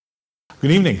Good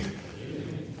evening.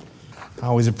 I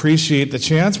always appreciate the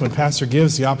chance when Pastor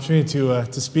gives the opportunity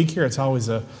to speak here. It's always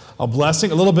a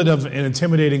blessing, a little bit of an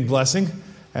intimidating blessing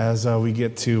as we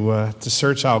get to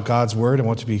search out God's Word and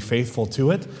want to be faithful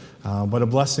to it, but a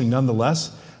blessing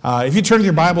nonetheless. If you turn in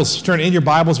your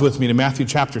Bibles with me to Matthew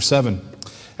chapter 7.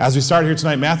 As we start here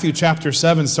tonight, Matthew chapter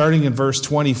 7, starting in verse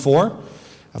 24,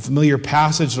 a familiar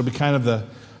passage. It'll be kind of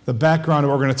the background of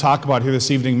what we're going to talk about here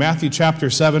this evening. Matthew chapter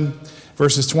 7,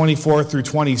 verses 24 through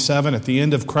 27, at the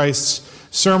end of Christ's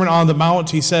Sermon on the Mount,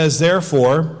 he says,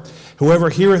 "Therefore, whoever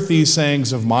heareth these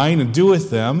sayings of mine and doeth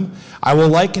them, I will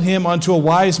liken him unto a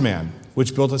wise man,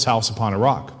 which built his house upon a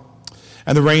rock.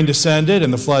 And the rain descended,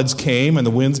 and the floods came, and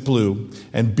the winds blew,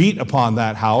 and beat upon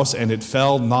that house, and it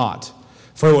fell not,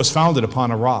 for it was founded upon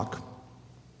a rock.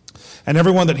 And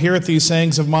everyone that heareth these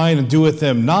sayings of mine and doeth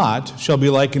them not shall be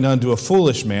likened unto a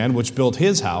foolish man, which built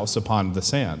his house upon the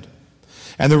sand.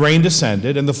 And the rain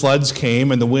descended, and the floods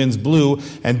came, and the winds blew,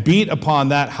 and beat upon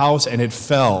that house, and it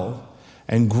fell,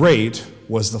 and great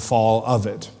was the fall of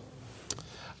it."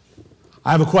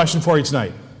 I have a question for you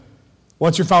tonight.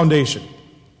 What's your foundation?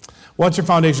 What's your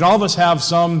foundation? All of us have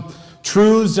some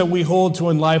truths that we hold to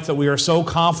in life that we are so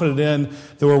confident in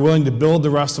that we're willing to build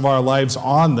the rest of our lives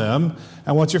on them.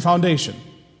 And what's your foundation?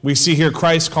 We see here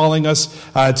Christ calling us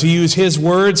to use His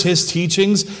words, His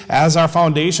teachings as our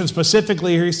foundation.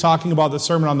 Specifically, here He's talking about the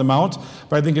Sermon on the Mount,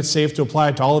 but I think it's safe to apply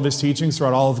it to all of His teachings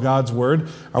throughout all of God's Word.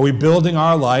 Are we building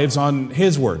our lives on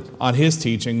His Word, on His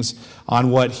teachings,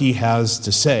 on what He has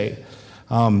to say?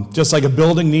 Just like a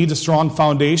building needs a strong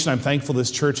foundation, I'm thankful this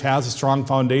church has a strong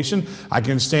foundation. I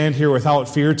can stand here without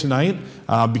fear tonight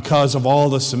because of all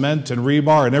the cement and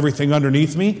rebar and everything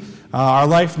underneath me. Our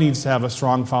life needs to have a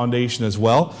strong foundation as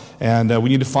well, and we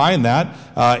need to find that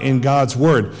in God's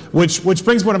Word, which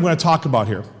brings what I'm going to talk about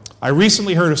here. I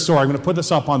recently heard a story. I'm going to put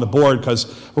this up on the board because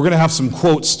we're going to have some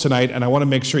quotes tonight, and I want to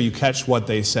make sure you catch what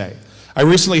they say. I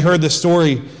recently heard this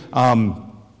story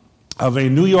of a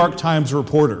New York Times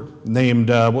reporter named,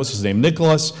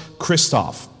 Nicholas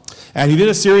Kristof. And he did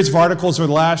a series of articles over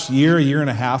the last year and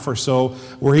a half or so,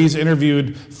 where he's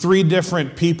interviewed 3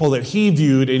 different people that he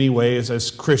viewed anyways as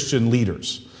Christian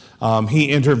leaders. He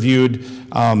interviewed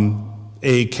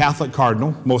a Catholic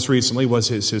cardinal. Most recently was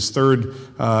his third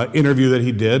interview that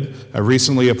he did, a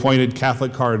recently appointed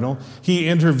Catholic cardinal. He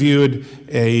interviewed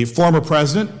a former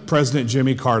president, President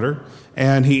Jimmy Carter,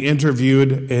 and he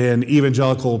interviewed an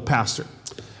evangelical pastor.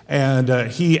 And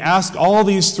he asked all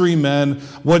these 3 men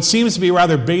what seems to be a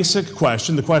rather basic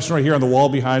question, the question right here on the wall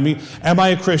behind me: am I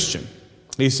a Christian?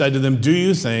 He said to them, "Do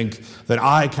you think that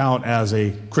I count as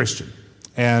a Christian?"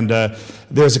 And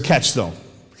there's a catch, though.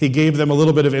 He gave them a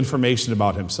little bit of information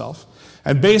about himself.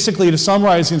 And basically, to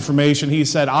summarize the information, he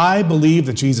said, "I believe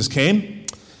that Jesus came,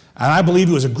 and I believe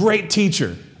he was a great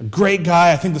teacher, a great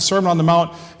guy. I think the Sermon on the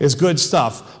Mount is good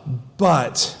stuff.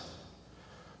 But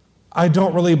I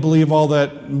don't really believe all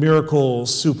that miracle,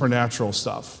 supernatural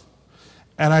stuff.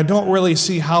 And I don't really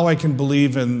see how I can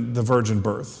believe in the virgin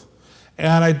birth.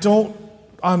 And I don't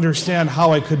understand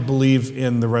how I could believe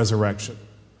in the resurrection."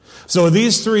 So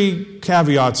these 3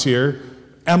 caveats here: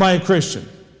 am I a Christian?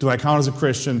 Do I count as a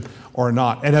Christian or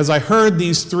not? And as I heard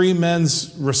these 3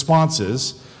 men's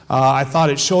responses, I thought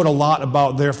it showed a lot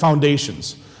about their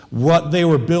foundations, what they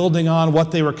were building on,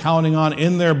 what they were counting on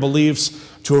in their beliefs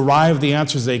to arrive at the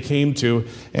answers they came to.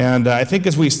 And I think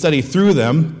as we study through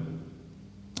them,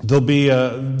 there'll be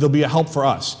a help for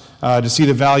us to see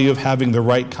the value of having the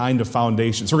right kind of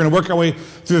foundation. So we're going to work our way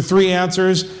through the 3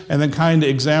 answers and then kind of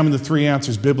examine the 3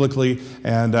 answers biblically,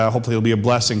 and hopefully it'll be a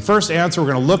blessing. First answer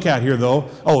we're going to look at here, though,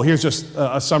 here's just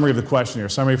a summary of the question here, a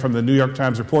summary from the New York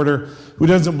Times reporter: who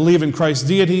doesn't believe in Christ's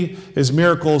deity, His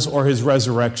miracles, or His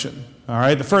resurrection? All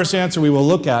right, the first answer we will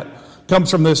look at comes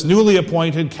from this newly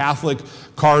appointed Catholic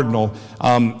cardinal.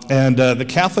 And the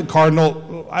Catholic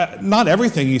cardinal, not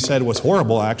everything he said was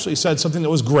horrible, actually. He said something that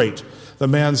was great. The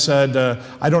man said,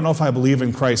 "I don't know if I believe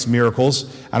in Christ's miracles."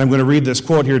 And I'm going to read this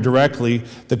quote here directly.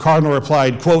 The cardinal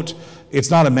replied, quote,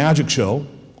 "It's not a magic show.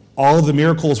 All of the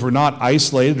miracles were not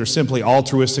isolated or simply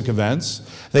altruistic events.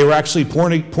 They were actually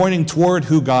pointing toward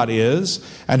who God is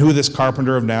and who this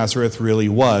carpenter of Nazareth really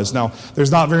was." Now,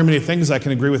 there's not very many things I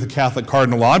can agree with the Catholic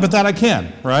cardinal on, but that I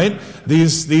can, right?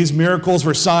 These miracles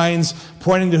were signs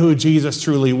pointing to who Jesus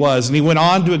truly was. And he went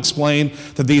on to explain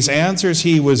that these answers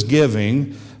he was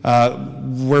giving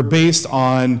were based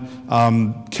on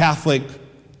Catholic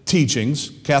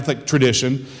teachings, Catholic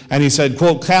tradition, and he said,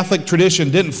 quote, "Catholic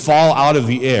tradition didn't fall out of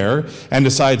the air and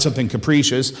decide something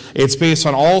capricious. It's based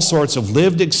on all sorts of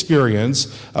lived experience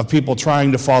of people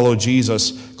trying to follow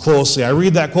Jesus closely." I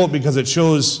read that quote because it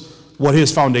shows what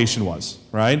his foundation was,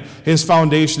 right? His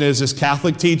foundation is his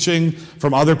Catholic teaching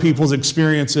from other people's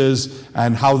experiences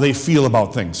and how they feel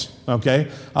about things,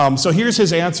 okay? So here's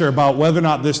his answer about whether or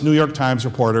not this New York Times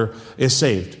reporter is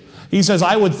saved. He says,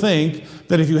 I would think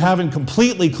that if you haven't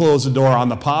completely closed the door on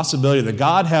the possibility that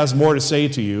God has more to say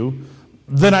to you,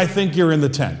 then I think you're in the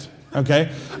tent,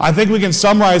 okay? I think we can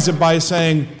summarize it by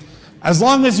saying, as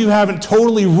long as you haven't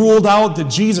totally ruled out that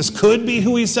Jesus could be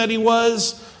who he said he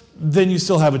was, then you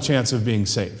still have a chance of being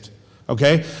saved.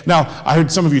 Okay? Now, I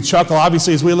heard some of you chuckle.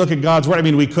 Obviously, as we look at God's word,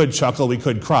 we could chuckle, we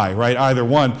could cry, right? Either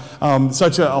one.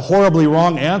 Such a horribly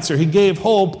wrong answer. He gave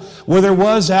hope where there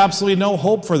was absolutely no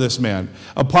hope for this man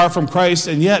apart from Christ.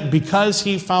 And yet, because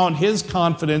he found his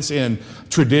confidence in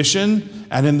tradition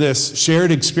and in this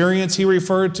shared experience he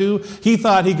referred to, he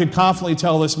thought he could confidently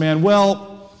tell this man,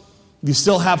 well, you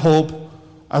still have hope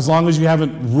as long as you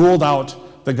haven't ruled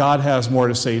out that God has more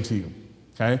to say to you.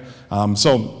 Okay?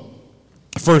 So,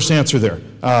 first answer there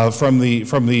from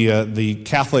the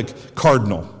Catholic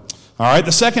cardinal. All right,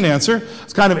 the second answer,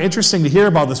 it's kind of interesting to hear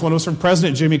about this one. It was from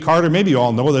President Jimmy Carter. Maybe you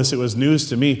all know this. It was news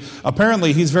to me.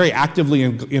 Apparently, he's very actively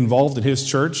involved in his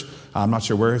church. I'm not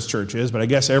sure where his church is, but I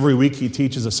guess every week he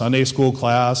teaches a Sunday school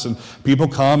class, and people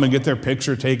come and get their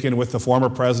picture taken with the former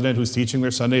president who's teaching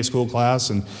their Sunday school class.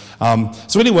 And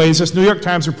so anyways, this New York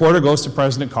Times reporter goes to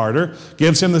President Carter,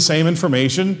 gives him the same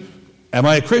information. Am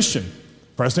I a Christian?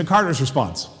 President Carter's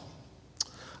response,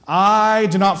 I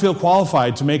do not feel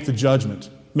qualified to make a judgment.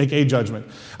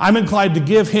 I'm inclined to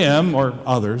give him, or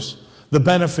others, the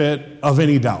benefit of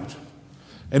any doubt.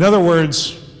 In other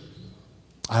words,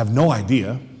 I have no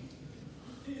idea,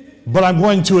 but I'm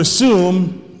going to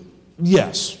assume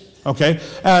yes, okay?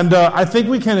 And I think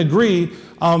we can agree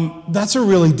that's a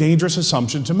really dangerous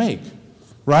assumption to make,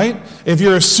 right? If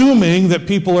you're assuming that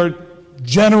people are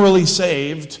generally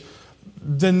saved,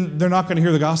 then they're not going to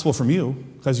hear the gospel from you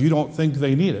because you don't think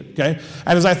they need it, okay?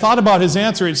 And as I thought about his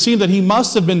answer, it seemed that he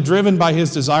must have been driven by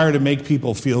his desire to make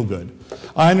people feel good.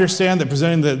 I understand that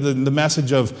presenting the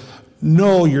message of,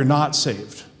 no, you're not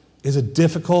saved, is a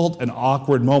difficult and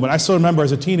awkward moment. I still remember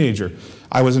as a teenager,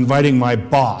 I was inviting my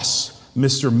boss,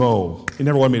 Mr. Moe. He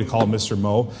never wanted me to call him Mr.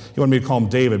 Moe. He wanted me to call him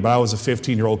David, but I was a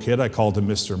 15-year-old kid. I called him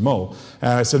Mr. Moe.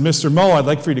 And I said, Mr. Moe, I'd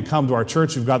like for you to come to our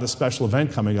church. We've got this special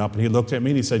event coming up. And he looked at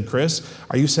me and he said, Chris,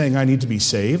 are you saying I need to be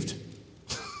saved?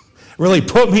 Really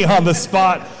put me on the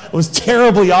spot. It was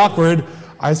terribly awkward.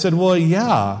 I said, well,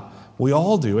 yeah, we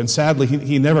all do. And sadly,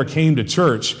 he never came to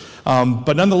church.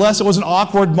 But nonetheless, it was an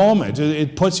awkward moment.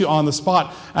 It puts you on the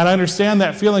spot. And I understand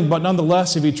that feeling, but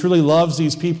nonetheless, if he truly loves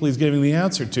these people he's giving the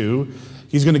answer to,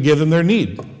 he's going to give them their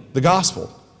need, the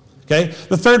gospel. Okay?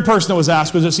 The third person that was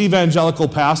asked was this evangelical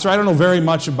pastor. I don't know very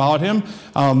much about him,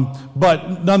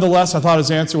 but nonetheless, I thought his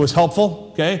answer was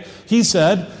helpful. Okay? He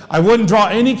said, I wouldn't draw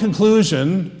any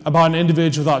conclusion about an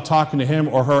individual without talking to him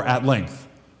or her at length.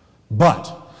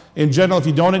 But, in general, if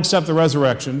you don't accept the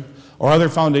resurrection or other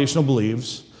foundational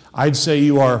beliefs, I'd say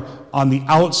you are on the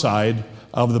outside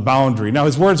of the boundary. Now,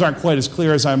 his words aren't quite as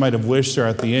clear as I might have wished there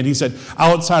at the end. He said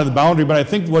outside of the boundary, but I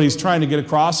think what he's trying to get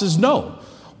across is no,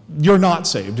 you're not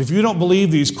saved. If you don't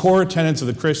believe these core tenets of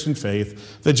the Christian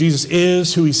faith, that Jesus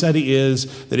is who he said he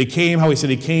is, that he came how he said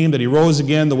he came, that he rose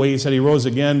again the way he said he rose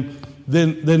again,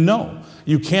 then no.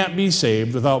 You can't be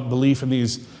saved without belief in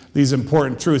these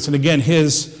important truths. And again,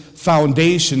 his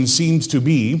foundation seems to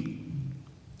be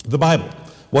the Bible,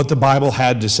 what the Bible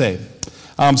had to say.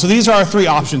 So these are our three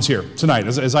options here tonight.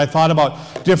 As I thought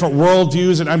about different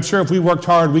worldviews, and I'm sure if we worked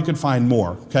hard, we could find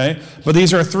more, okay? But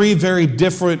these are three very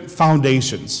different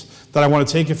foundations that I want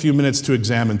to take a few minutes to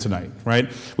examine tonight,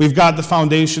 right? We've got the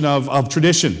foundation of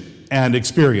tradition and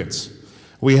experience.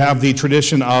 We have the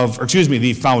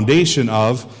the foundation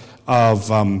of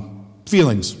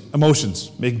feelings,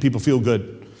 emotions, making people feel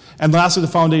good. And lastly, the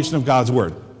foundation of God's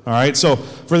Word. All right, so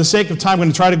for the sake of time, I'm going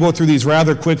to try to go through these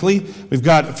rather quickly. We've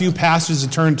got a few passages to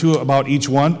turn to about each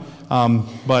one,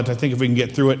 but I think if we can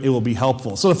get through it, it will be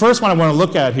helpful. So the first one I want to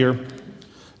look at here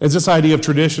is this idea of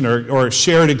tradition or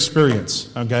shared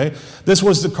experience, okay? This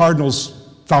was the cardinal's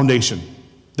foundation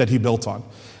that he built on.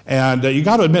 And you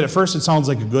got to admit, at first it sounds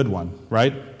like a good one,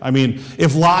 right? I mean,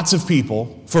 if lots of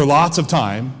people, for lots of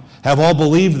time, have all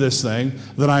believed this thing,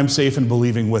 then I'm safe in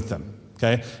believing with them.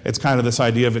 Okay? It's kind of this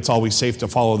idea of it's always safe to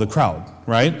follow the crowd,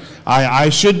 right? I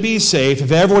should be safe.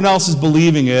 If everyone else is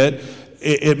believing it,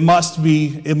 it must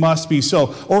be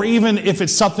so. Or even if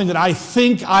it's something that I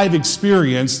think I've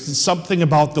experienced, something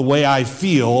about the way I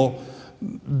feel,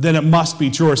 then it must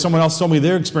be true. Or someone else told me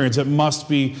their experience, it must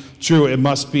be true, it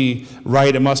must be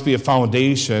right, it must be a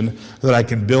foundation that I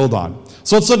can build on.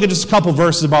 So let's look at just a couple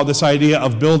verses about this idea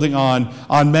of building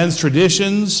on men's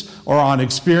traditions or on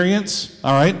experience,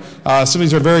 all right? Some of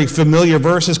these are very familiar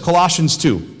verses. Colossians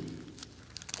 2.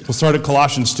 We'll start at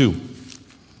Colossians 2.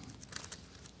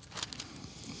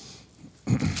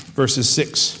 Verses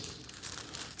 6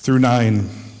 through 9.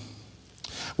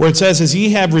 Where it says, as ye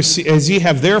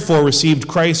have therefore received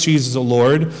Christ Jesus the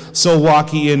Lord, so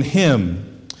walk ye in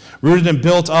him, rooted and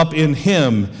built up in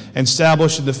him, and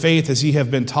established in the faith as ye have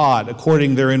been taught,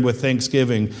 according therein with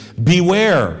thanksgiving.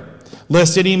 Beware,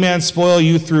 lest any man spoil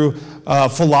you through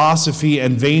philosophy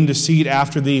and vain deceit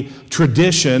after the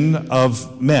tradition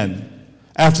of men,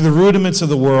 after the rudiments of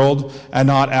the world, and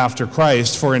not after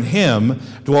Christ. For in him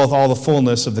dwelleth all the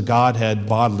fullness of the Godhead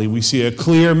bodily. We see a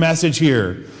clear message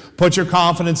here. Put your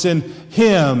confidence in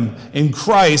him, in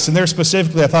Christ. And there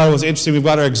specifically, I thought it was interesting. We've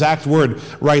got our exact word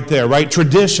right there, right?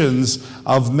 Traditions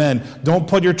of men. Don't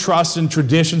put your trust in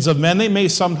traditions of men. They may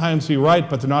sometimes be right,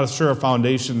 but they're not as sure a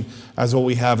foundation as what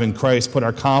we have in Christ. Put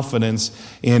our confidence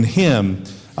in him.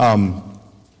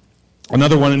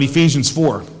 Another one in Ephesians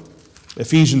 4.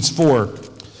 Ephesians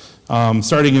 4,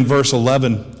 starting in verse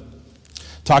 11.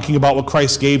 Talking about what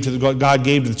Christ gave to God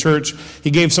gave to the church. He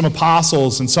gave some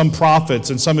apostles and some prophets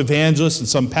and some evangelists and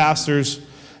some pastors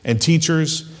and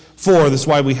teachers. This is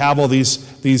why we have all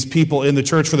these people in the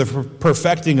church, for the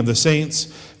perfecting of the saints,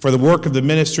 for the work of the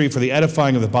ministry, for the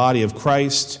edifying of the body of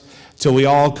Christ, till we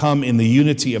all come in the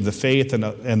unity of the faith and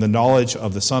the knowledge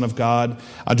of the Son of God,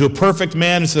 unto a perfect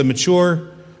man, unto the mature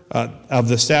of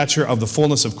the stature of the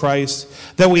fullness of Christ,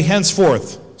 that we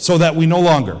henceforth, so that we no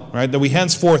longer, right, that we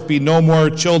henceforth be no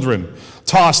more children,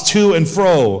 tossed to and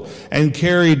fro, and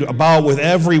carried about with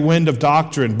every wind of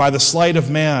doctrine, by the sleight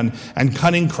of man, and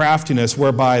cunning craftiness,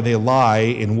 whereby they lie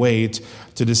in wait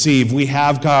to deceive. We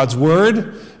have God's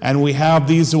word, and we have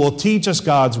these who will teach us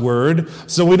God's word,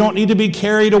 so we don't need to be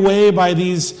carried away by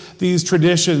these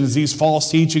traditions, these false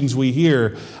teachings we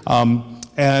hear.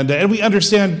 And we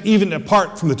understand, even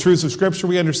apart from the truths of Scripture,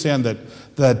 we understand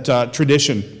that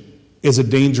tradition is a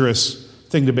dangerous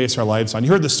thing to base our lives on.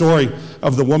 You heard the story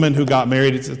of the woman who got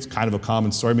married. It's kind of a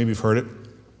common story. Maybe you've heard it.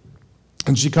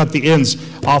 And she cut the ends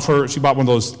off she bought one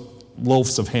of those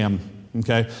loaves of ham,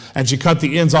 okay? And she cut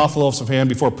the ends off the loaves of ham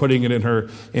before putting it in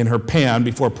her pan,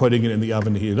 before putting it in the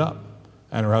oven to heat it up.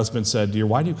 And her husband said, "Dear,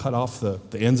 why do you cut off the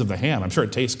ends of the ham? I'm sure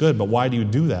it tastes good, but why do you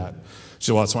do that?" She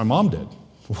said, "Well, that's what my mom did."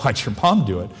 "Why'd your mom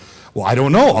do it?" "Well, I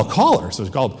don't know. I'll call her." So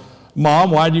she called,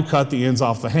 "Mom, why did you cut the ends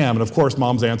off the ham?" And of course,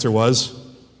 Mom's answer was,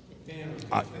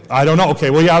 I don't know. Okay,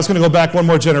 well, yeah, I was going to go back one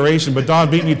more generation, but Dawn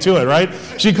beat me to it, right?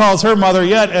 She calls her mother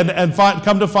yet, and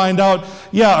come to find out,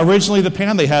 yeah, originally the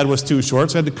pan they had was too short,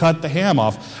 so they had to cut the ham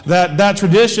off. That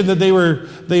tradition that they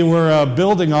were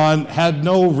building on had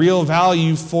no real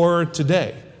value for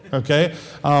today. Okay,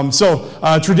 so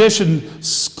tradition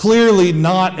is clearly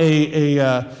not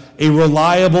a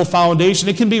reliable foundation.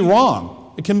 It can be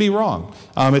wrong. It can be wrong.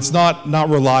 It's not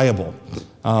reliable.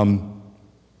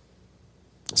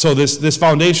 So this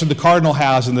foundation the cardinal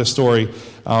has in this story,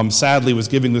 sadly, was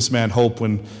giving this man hope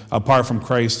when, apart from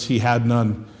Christ, he had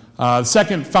none. The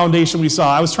second foundation we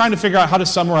saw, I was trying to figure out how to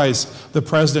summarize the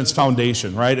president's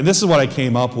foundation, right? And this is what I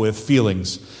came up with,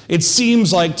 feelings. It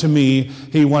seems like to me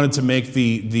he wanted to make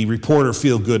the reporter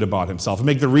feel good about himself and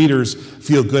make the readers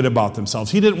feel good about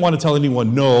themselves. He didn't want to tell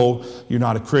anyone, no, you're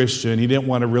not a Christian. He didn't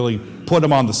want to really put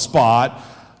him on the spot.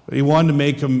 He wanted to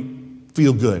make him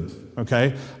feel good,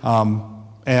 okay?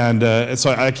 And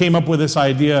so I came up with this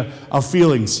idea of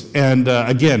feelings. And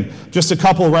again, just a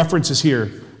couple of references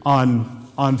here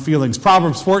on feelings.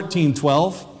 Proverbs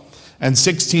 14:12 and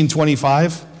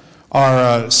 16:25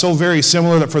 are so very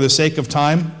similar that for the sake of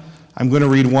time, I'm going to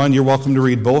read one. You're welcome to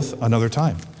read both another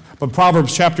time. But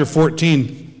Proverbs chapter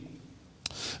 14,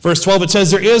 verse 12, it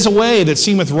says, "There is a way that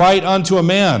seemeth right unto a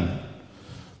man,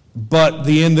 but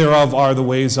the end thereof are the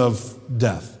ways of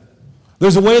death."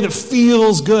 There's a way that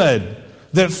feels good,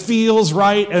 that feels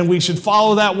right, and we should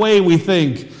follow that way, we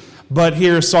think. But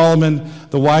here Solomon,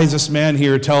 the wisest man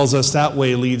here, tells us that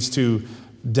way leads to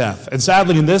death. And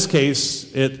sadly, in this case,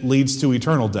 it leads to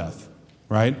eternal death,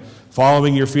 right?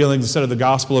 Following your feelings instead of the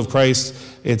gospel of Christ,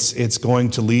 it's going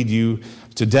to lead you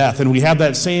to death. And we have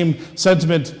that same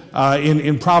sentiment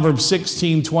in Proverbs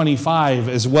 16:25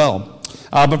 as well.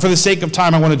 But for the sake of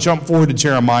time, I want to jump forward to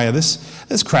Jeremiah.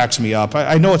 This cracks me up.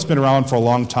 I know it's been around for a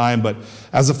long time, but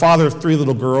as a father of 3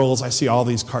 little girls, I see all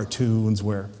these cartoons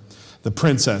where the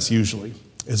princess usually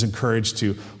is encouraged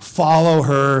to follow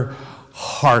her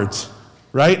heart,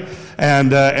 right?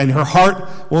 And her heart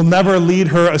will never lead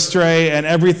her astray, and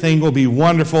everything will be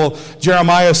wonderful.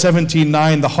 Jeremiah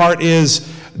 17:9, the heart is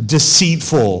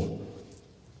deceitful,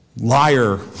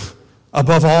 liar,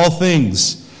 above all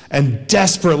things, and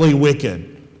desperately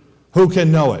wicked. Who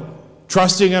can know it?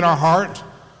 Trusting in our heart,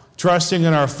 trusting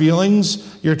in our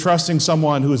feelings, you're trusting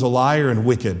someone who is a liar and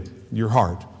wicked, your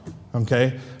heart,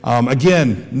 okay?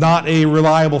 Again, not a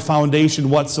reliable foundation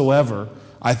whatsoever.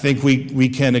 I think we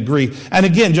can agree. And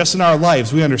again, just in our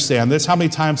lives, we understand this. How many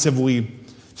times have we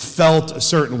felt a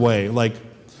certain way? Like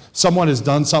someone has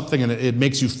done something and it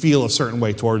makes you feel a certain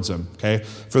way towards them, okay?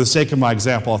 For the sake of my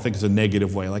example, I think it's a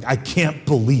negative way. Like, I can't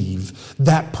believe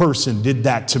that person did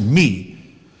that to me.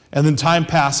 And then time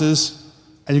passes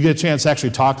and you get a chance to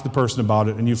actually talk to the person about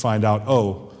it and you find out,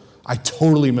 oh, I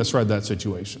totally misread that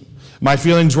situation. My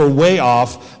feelings were way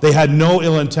off. They had no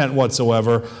ill intent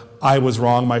whatsoever. I was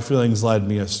wrong. My feelings led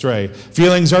me astray.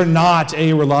 Feelings are not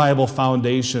a reliable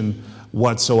foundation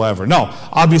whatsoever. No,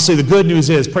 obviously the good news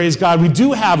is, praise God, we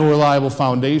do have a reliable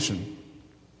foundation.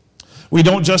 We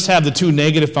don't just have the two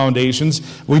negative foundations.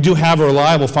 We do have a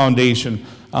reliable foundation.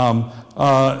 2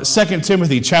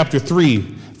 Timothy chapter 3,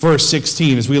 verse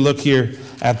 16, as we look here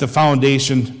at the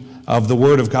foundation of the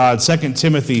Word of God. 2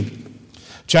 Timothy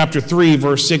chapter 3,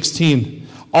 verse 16,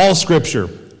 all Scripture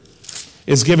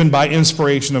is given by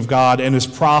inspiration of God and is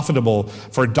profitable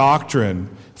for doctrine,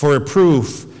 for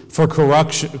reproof, for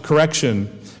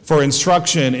correction, for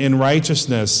instruction in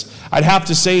righteousness. I'd have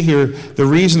to say here, the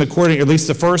reason, at least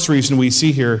the first reason we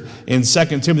see here in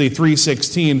 2 Timothy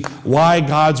 3:16, why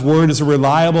God's Word is a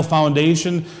reliable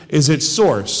foundation is its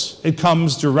source. It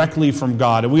comes directly from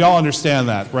God. And we all understand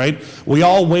that, right? We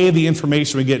all weigh the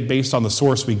information we get based on the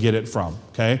source we get it from,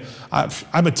 okay?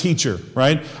 I'm a teacher,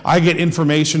 right? I get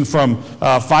information from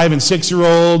 5 and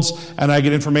 6-year-olds, and I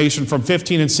get information from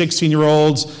 15 and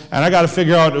 16-year-olds, and I got to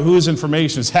figure out whose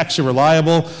information is actually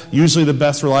reliable. Usually the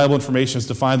best reliable information is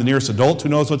to find the nearest adult who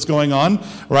knows what's going on,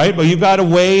 right? But you've got to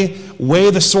weigh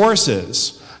the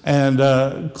sources.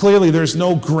 And clearly there's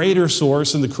no greater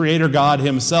source than the Creator God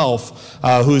Himself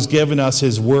who's given us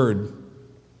His Word.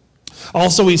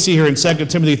 Also we see here in 2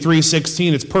 Timothy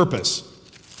 3:16 its purpose,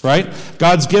 right?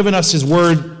 God's given us His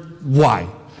Word. Why?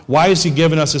 Why has He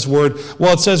given us His Word?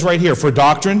 Well, it says right here, for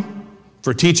doctrine,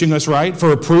 for teaching us right, for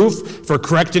reproof, for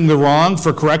correcting the wrong,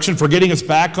 for correction, for getting us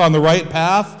back on the right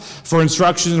path, for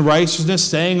instruction in righteousness,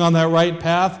 staying on that right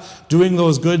path, doing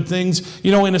those good things.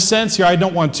 You know, in a sense here, I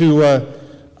don't want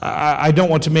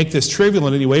to make this trivial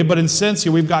in any way, but in a sense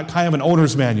here, we've got kind of an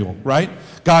owner's manual, right?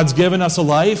 God's given us a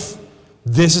life.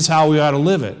 This is how we ought to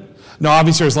live it. Now,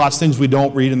 obviously, there's lots of things we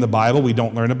don't read in the Bible. We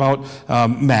don't learn about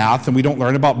math, and we don't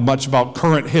learn much about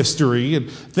current history and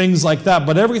things like that.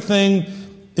 But everything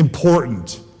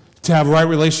important to have a right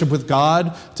relationship with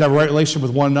God, to have a right relationship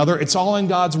with one another, it's all in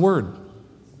God's Word.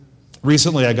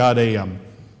 Recently, I got a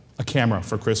camera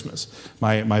for Christmas.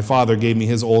 My father gave me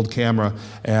his old camera,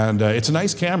 and it's a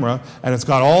nice camera, and it's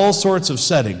got all sorts of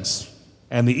settings.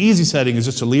 And the easy setting is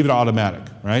just to leave it automatic,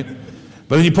 right?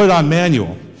 But then you put it on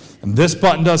manual, and this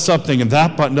button does something, and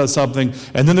that button does something,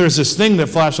 and then there's this thing that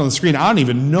flashed on the screen. I don't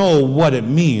even know what it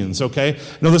means, okay?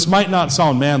 Now, this might not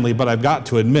sound manly, but I've got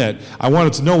to admit, I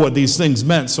wanted to know what these things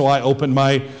meant, so I opened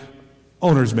my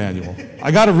owner's manual.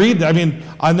 I got to read that. I mean,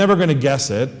 I'm never going to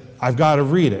guess it. I've got to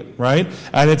read it, right?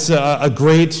 And it's a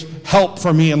great help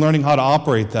for me in learning how to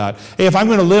operate that. Hey, if I'm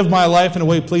going to live my life in a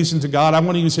way pleasing to God, I'm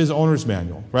going to use His owner's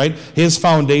manual, right? His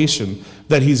foundation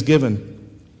that He's given.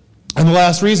 And the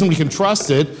last reason we can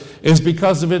trust it is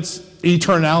because of its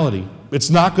eternality. It's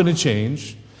not going to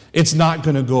change. It's not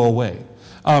going to go away.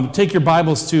 Take your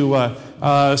Bibles to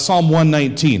Psalm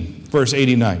 119, verse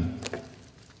 89.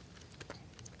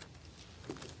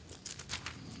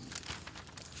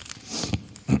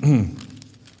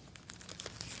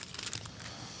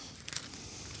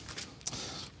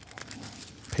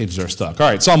 Pages are stuck. All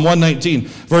right, Psalm 119,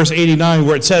 verse 89,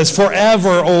 where it says,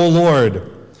 "Forever, O Lord,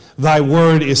 Thy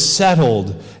word is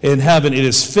settled in heaven. It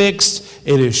is fixed.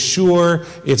 It is sure.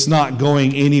 It's not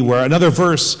going anywhere." Another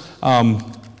verse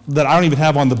that I don't even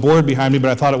have on the board behind me,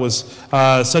 but I thought it was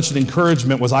such an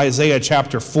encouragement, was Isaiah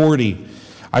chapter 40.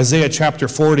 Isaiah chapter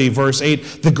 40, verse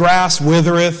 8, "The grass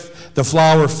withereth, the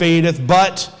flower fadeth,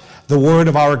 but the word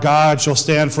of our God shall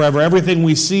stand forever." Everything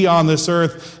we see on this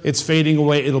earth, it's fading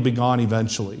away. It'll be gone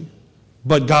eventually.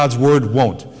 But God's word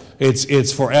won't.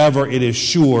 It's forever. It is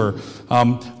sure.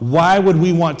 Why would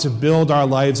we want to build our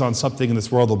lives on something in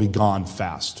this world that will be gone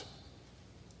fast?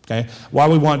 Okay? Why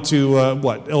would we want to,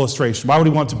 illustration? Why would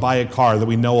we want to buy a car that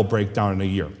we know will break down in a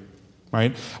year?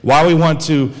 right? Why we want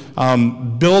to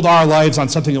build our lives on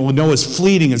something that we know is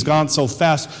fleeting, has gone so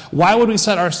fast. Why would we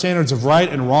set our standards of right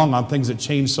and wrong on things that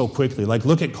change so quickly? Like,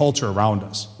 look at culture around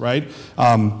us, right?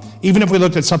 Even if we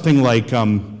looked at something like,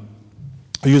 I'll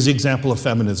use the example of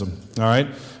feminism, all right?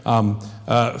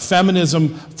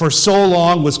 Feminism for so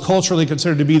long was culturally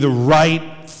considered to be the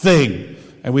right thing.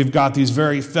 And we've got these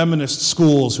very feminist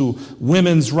schools who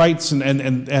women's rights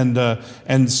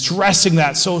and stressing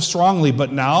that so strongly.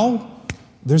 But now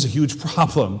there's a huge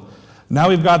problem. Now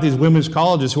we've got these women's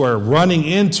colleges who are running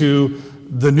into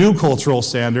the new cultural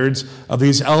standards of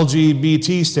these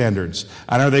LGBT standards.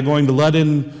 And are they going to let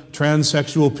in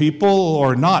transsexual people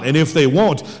or not? And if they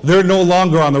won't, they're no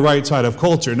longer on the right side of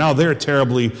culture. Now they're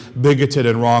terribly bigoted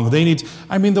and wrong.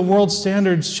 The world's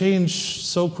standards change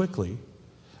so quickly.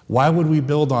 Why would we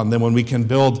build on them when we can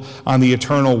build on the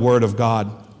eternal Word of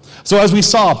God? So as we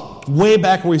saw way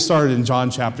back where we started in John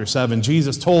chapter 7,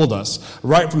 Jesus told us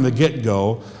right from the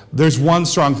get-go, there's one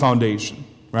strong foundation,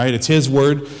 right? It's His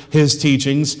Word, His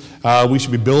teachings. We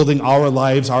should be building our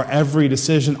lives, our every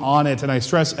decision on it. And I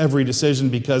stress every decision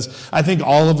because I think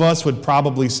all of us would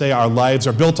probably say our lives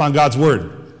are built on God's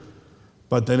Word.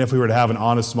 But then if we were to have an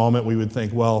honest moment, we would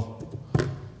think, well,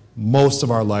 most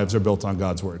of our lives are built on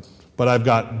God's Word. But I've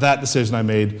got that decision I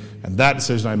made, and that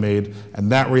decision I made,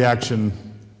 and that reaction,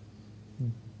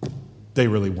 they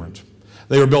really weren't.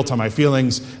 They were built on my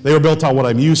feelings. They were built on what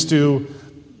I'm used to.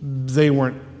 They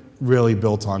weren't really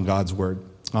built on God's Word.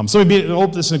 So I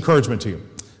hope this is an encouragement to you.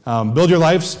 Build your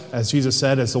lives, as Jesus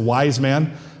said, as a wise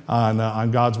man on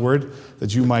God's Word,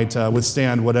 that you might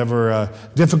withstand whatever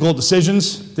difficult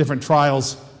decisions, different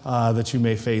trials that you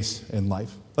may face in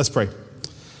life. Let's pray.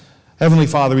 Heavenly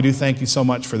Father, we do thank you so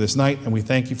much for this night, and we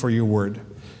thank you for your word.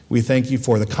 We thank you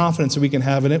for the confidence that we can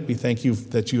have in it. We thank you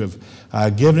that you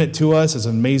have given it to us as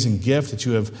an amazing gift, that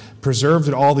you have preserved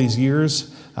it all these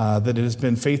years, that it has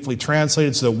been faithfully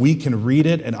translated so that we can read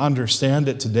it and understand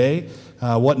it today.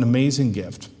 What an amazing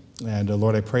gift. And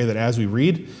Lord, I pray that as we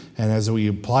read and as we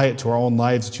apply it to our own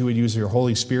lives, that you would use your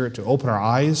Holy Spirit to open our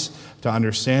eyes to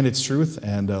understand its truth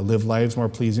and live lives more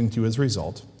pleasing to you as a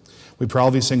result. We pray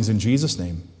all these things in Jesus'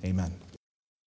 name. Amen.